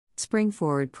Spring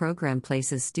Forward program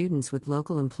places students with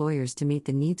local employers to meet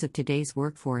the needs of today's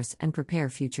workforce and prepare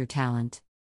future talent.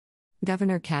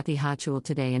 Governor Kathy Hochul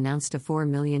today announced a $4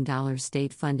 million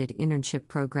state-funded internship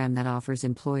program that offers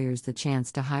employers the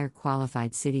chance to hire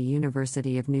qualified City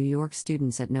University of New York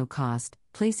students at no cost,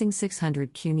 placing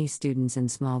 600 CUNY students in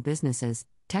small businesses,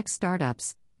 tech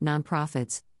startups,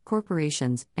 nonprofits,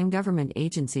 corporations, and government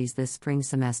agencies this spring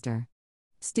semester.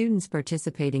 Students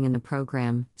participating in the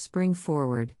program, Spring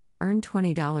Forward, earn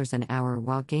 $20 an hour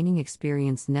while gaining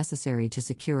experience necessary to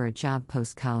secure a job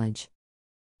post-college.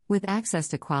 With access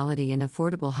to quality and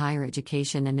affordable higher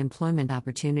education and employment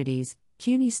opportunities,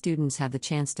 CUNY students have the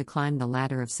chance to climb the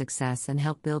ladder of success and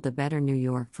help build a better New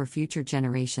York for future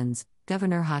generations,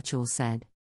 Governor Hochul said.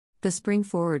 The Spring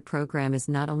Forward program is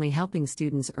not only helping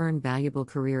students earn valuable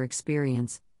career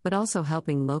experience, but also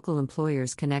helping local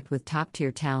employers connect with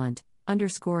top-tier talent,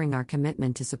 underscoring our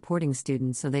commitment to supporting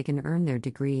students so they can earn their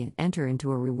degree and enter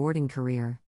into a rewarding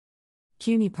career.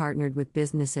 CUNY partnered with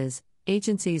businesses,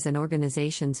 agencies and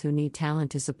organizations who need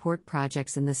talent to support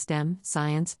projects in the STEM,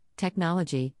 science,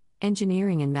 technology,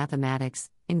 engineering and mathematics,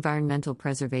 environmental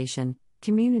preservation,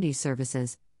 community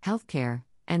services, healthcare,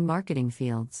 and marketing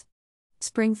fields.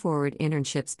 Spring Forward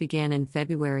internships began in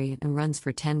February and runs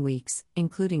for 10 weeks,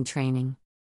 including training.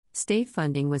 State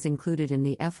funding was included in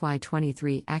the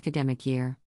FY23 academic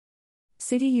year.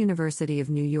 City University of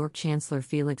New York Chancellor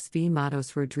Felix V.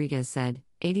 Matos Rodriguez said,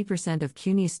 80% of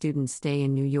CUNY students stay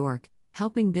in New York,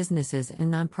 helping businesses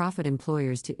and nonprofit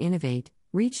employers to innovate,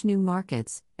 reach new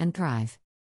markets, and thrive.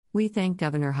 We thank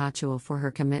Governor Hochul for her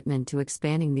commitment to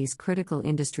expanding these critical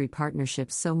industry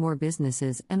partnerships so more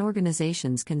businesses and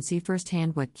organizations can see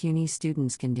firsthand what CUNY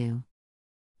students can do.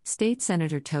 State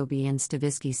Senator Toby N.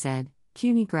 Stavisky said,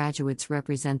 CUNY graduates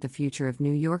represent the future of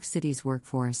New York City's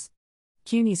workforce.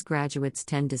 CUNY's graduates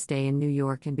tend to stay in New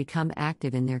York and become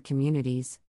active in their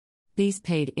communities. These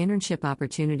paid internship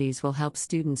opportunities will help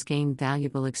students gain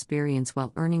valuable experience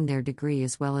while earning their degree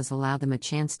as well as allow them a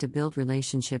chance to build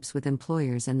relationships with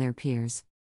employers and their peers.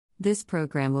 This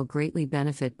program will greatly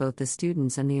benefit both the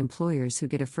students and the employers who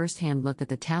get a first-hand look at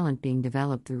the talent being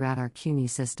developed throughout our CUNY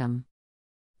system.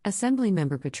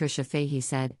 Assemblymember Patricia Fahey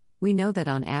said, "We know that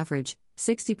on average,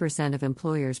 60% of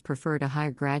employers prefer to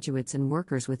hire graduates and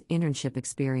workers with internship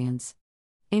experience.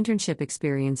 Internship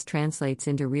experience translates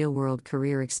into real-world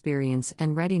career experience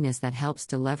and readiness that helps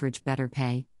to leverage better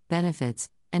pay, benefits,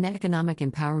 and economic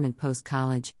empowerment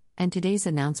post-college, and today's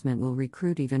announcement will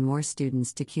recruit even more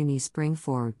students to CUNY's Spring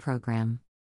Forward program.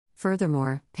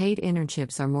 Furthermore, paid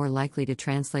internships are more likely to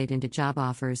translate into job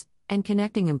offers, and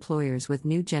connecting employers with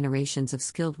new generations of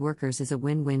skilled workers is a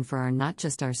win-win for not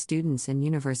just our students and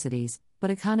universities, but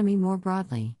economy more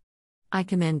broadly. I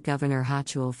commend Governor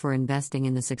Hochul for investing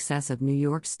in the success of New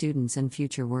York students and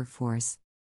future workforce."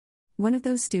 One of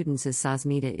those students is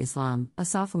Sazmida Islam, a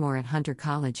sophomore at Hunter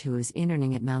College who is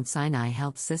interning at Mount Sinai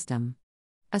Health System.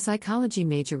 A psychology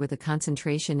major with a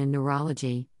concentration in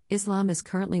neurology, Islam is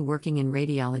currently working in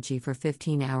radiology for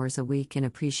 15 hours a week and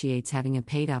appreciates having a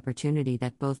paid opportunity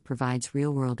that both provides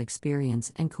real-world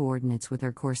experience and coordinates with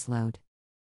her course load.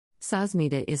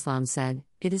 Sazmida Islam said,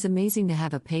 "It is amazing to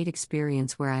have a paid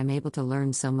experience where I am able to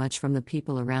learn so much from the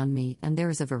people around me and there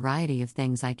is a variety of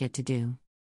things I get to do.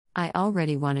 I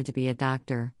already wanted to be a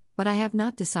doctor, but I have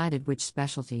not decided which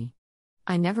specialty.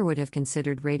 I never would have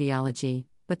considered radiology,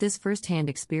 but this first-hand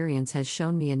experience has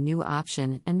shown me a new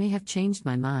option and may have changed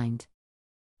my mind."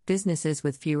 Businesses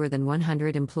with fewer than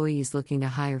 100 employees looking to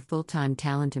hire full-time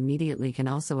talent immediately can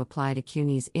also apply to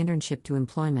CUNY's Internship to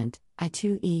Employment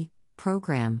 (I2E)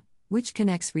 program, which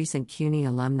connects recent CUNY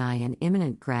alumni and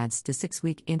imminent grads to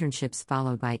 6-week internships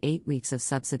followed by 8 weeks of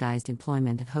subsidized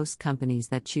employment at host companies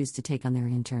that choose to take on their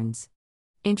interns.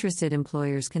 Interested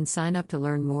employers can sign up to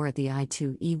learn more at the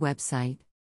I2E website.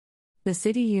 The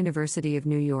City University of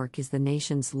New York is the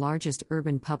nation's largest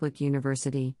urban public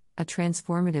university, a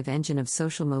transformative engine of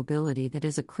social mobility that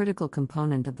is a critical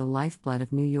component of the lifeblood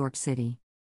of New York City.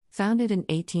 Founded in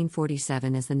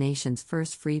 1847 as the nation's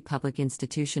first free public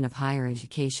institution of higher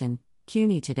education,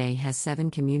 CUNY today has 7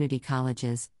 community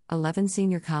colleges, 11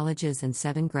 senior colleges and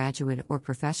 7 graduate or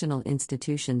professional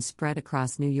institutions spread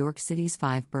across New York City's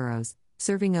 5 boroughs,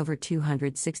 serving over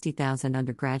 260,000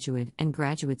 undergraduate and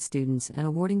graduate students and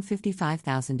awarding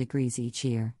 55,000 degrees each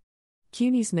year.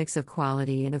 CUNY's mix of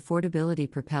quality and affordability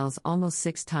propels almost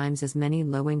 6 times as many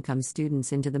low-income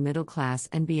students into the middle class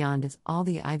and beyond as all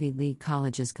the Ivy League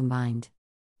colleges combined.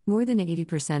 More than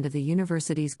 80% of the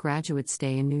university's graduates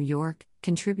stay in New York,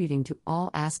 contributing to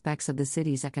all aspects of the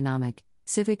city's economic,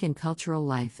 civic and cultural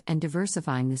life and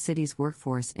diversifying the city's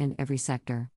workforce in every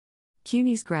sector.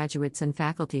 CUNY's graduates and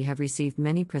faculty have received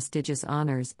many prestigious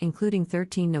honors, including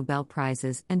 13 Nobel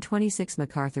Prizes and 26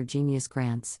 MacArthur Genius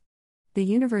Grants. The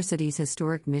university's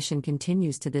historic mission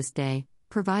continues to this day: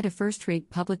 provide a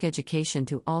first-rate public education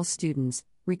to all students,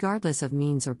 regardless of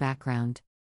means or background.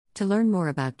 To learn more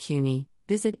about CUNY,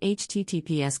 visit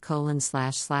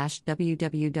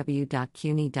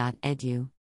https://www.cuny.edu.